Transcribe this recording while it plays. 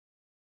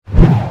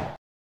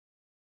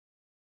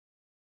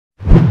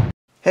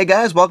Hey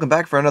guys, welcome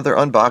back for another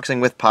unboxing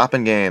with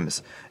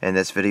POPnGAMES. In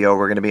this video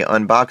we're going to be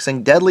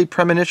unboxing Deadly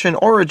Premonition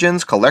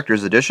Origins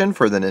Collector's Edition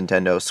for the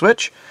Nintendo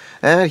Switch.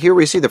 And here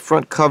we see the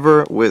front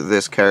cover with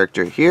this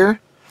character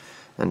here.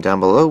 And down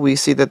below we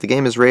see that the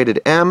game is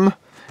rated M,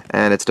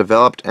 and it's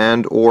developed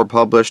and or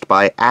published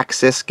by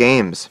Axis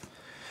Games.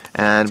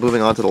 And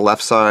moving on to the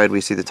left side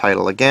we see the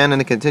title again and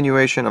a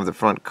continuation of the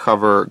front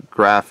cover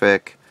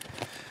graphic.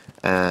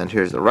 And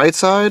here's the right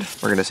side,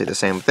 we're going to see the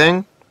same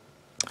thing.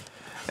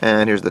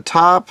 And here's the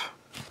top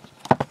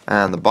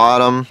and the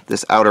bottom.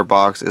 This outer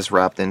box is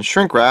wrapped in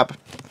shrink wrap.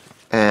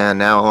 And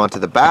now onto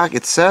the back.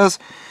 It says,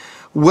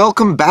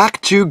 "Welcome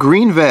back to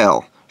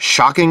Greenvale.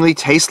 Shockingly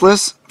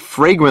tasteless,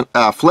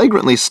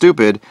 flagrantly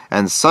stupid,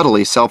 and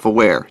subtly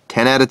self-aware.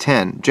 10 out of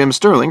 10. Jim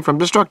Sterling from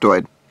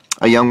Destructoid.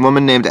 A young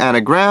woman named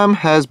Anna Graham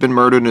has been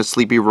murdered in a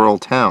sleepy rural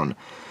town.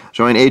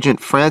 Join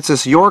Agent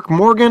Francis York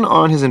Morgan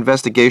on his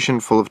investigation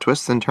full of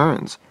twists and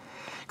turns.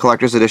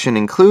 Collector's Edition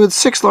includes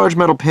 6 large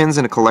metal pins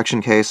in a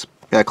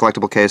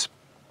collectible case.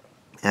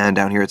 And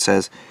down here it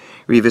says,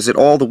 revisit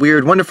all the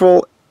weird,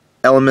 wonderful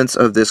elements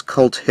of this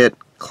cult hit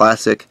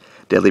classic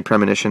Deadly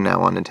Premonition,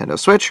 now on Nintendo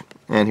Switch.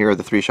 And here are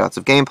the 3 shots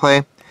of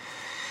gameplay.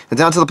 And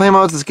down to the play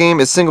modes, this game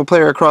is single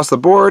player across the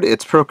board,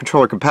 it's Pro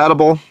Controller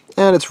compatible,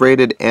 and it's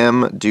rated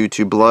M due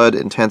to blood,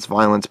 intense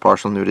violence,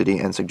 partial nudity,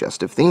 and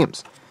suggestive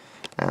themes.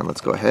 And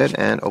let's go ahead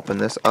and open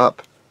this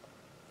up.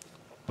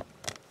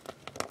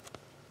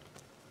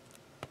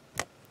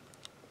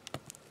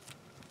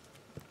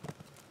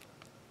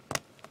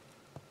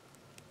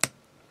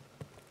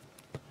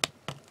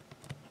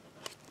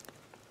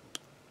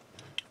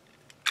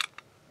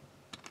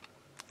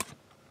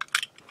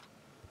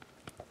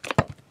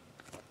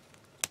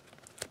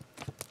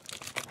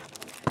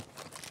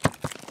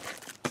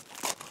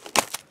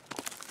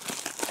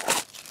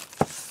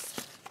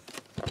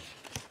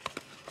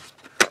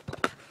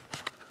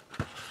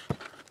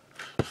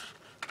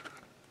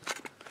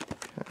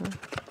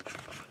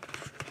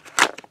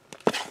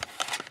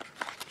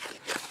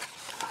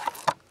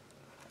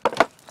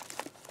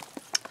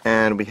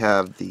 And we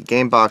have the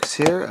game box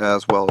here,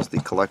 as well as the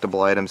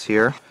collectible items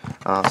here.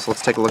 So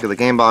let's take a look at the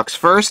game box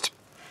first.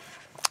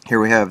 Here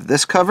we have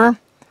this cover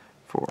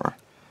for,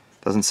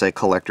 doesn't say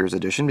Collector's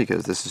Edition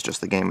because this is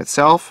just the game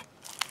itself.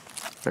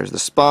 There's the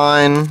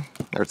spine,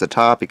 there's the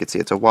top, you can see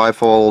it's a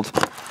Y-fold.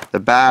 The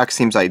back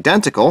seems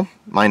identical,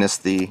 minus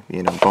the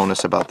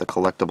bonus about the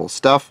collectible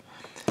stuff.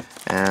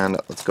 And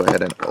let's go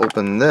ahead and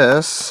open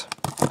this.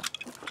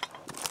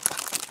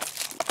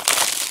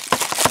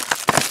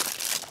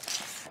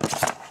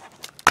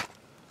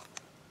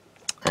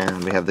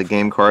 And we have the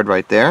game card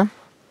right there.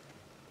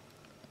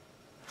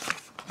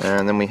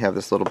 And then we have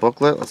this little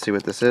booklet. Let's see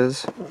what this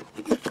is.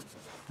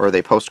 Or are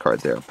they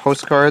postcards there?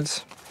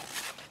 Postcards.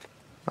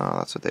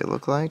 That's what they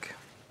look like.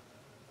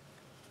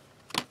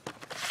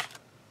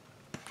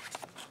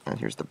 And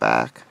here's the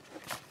back.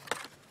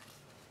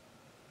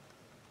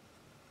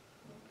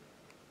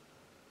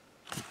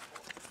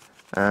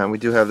 And we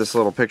do have this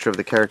little picture of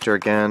the character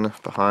again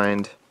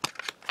behind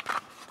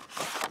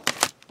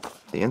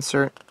the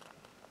insert.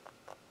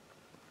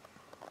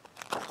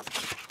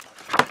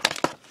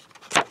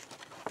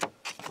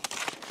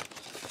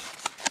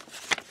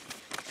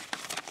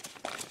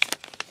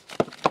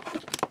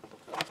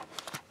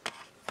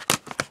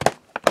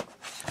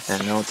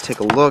 And now let's take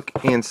a look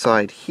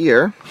inside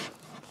here.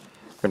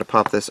 We're going to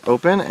pop this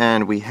open,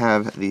 and we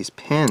have these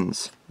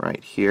pins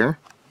right here.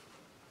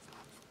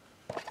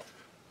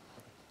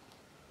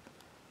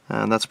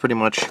 And that's pretty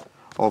much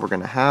all we're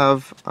going to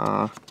have.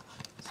 So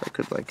I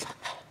could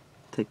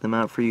take them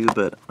out for you,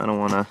 but I don't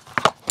want to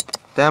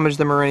damage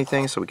them or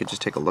anything, so we could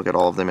just take a look at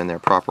all of them in their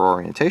proper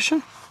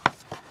orientation.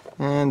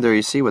 And there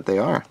you see what they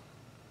are.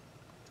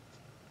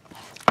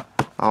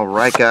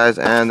 Alright guys,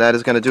 and that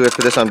is going to do it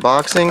for this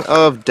unboxing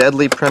of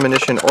Deadly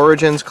Premonition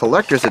Origins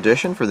Collector's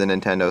Edition for the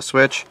Nintendo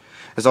Switch.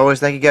 As always,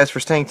 thank you guys for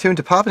staying tuned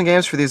to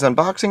POPnGAMES for these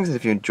unboxings, and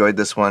if you enjoyed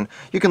this one,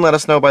 you can let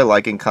us know by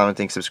liking,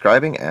 commenting,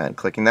 subscribing, and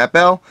clicking that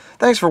bell.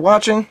 Thanks for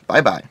watching, bye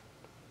bye.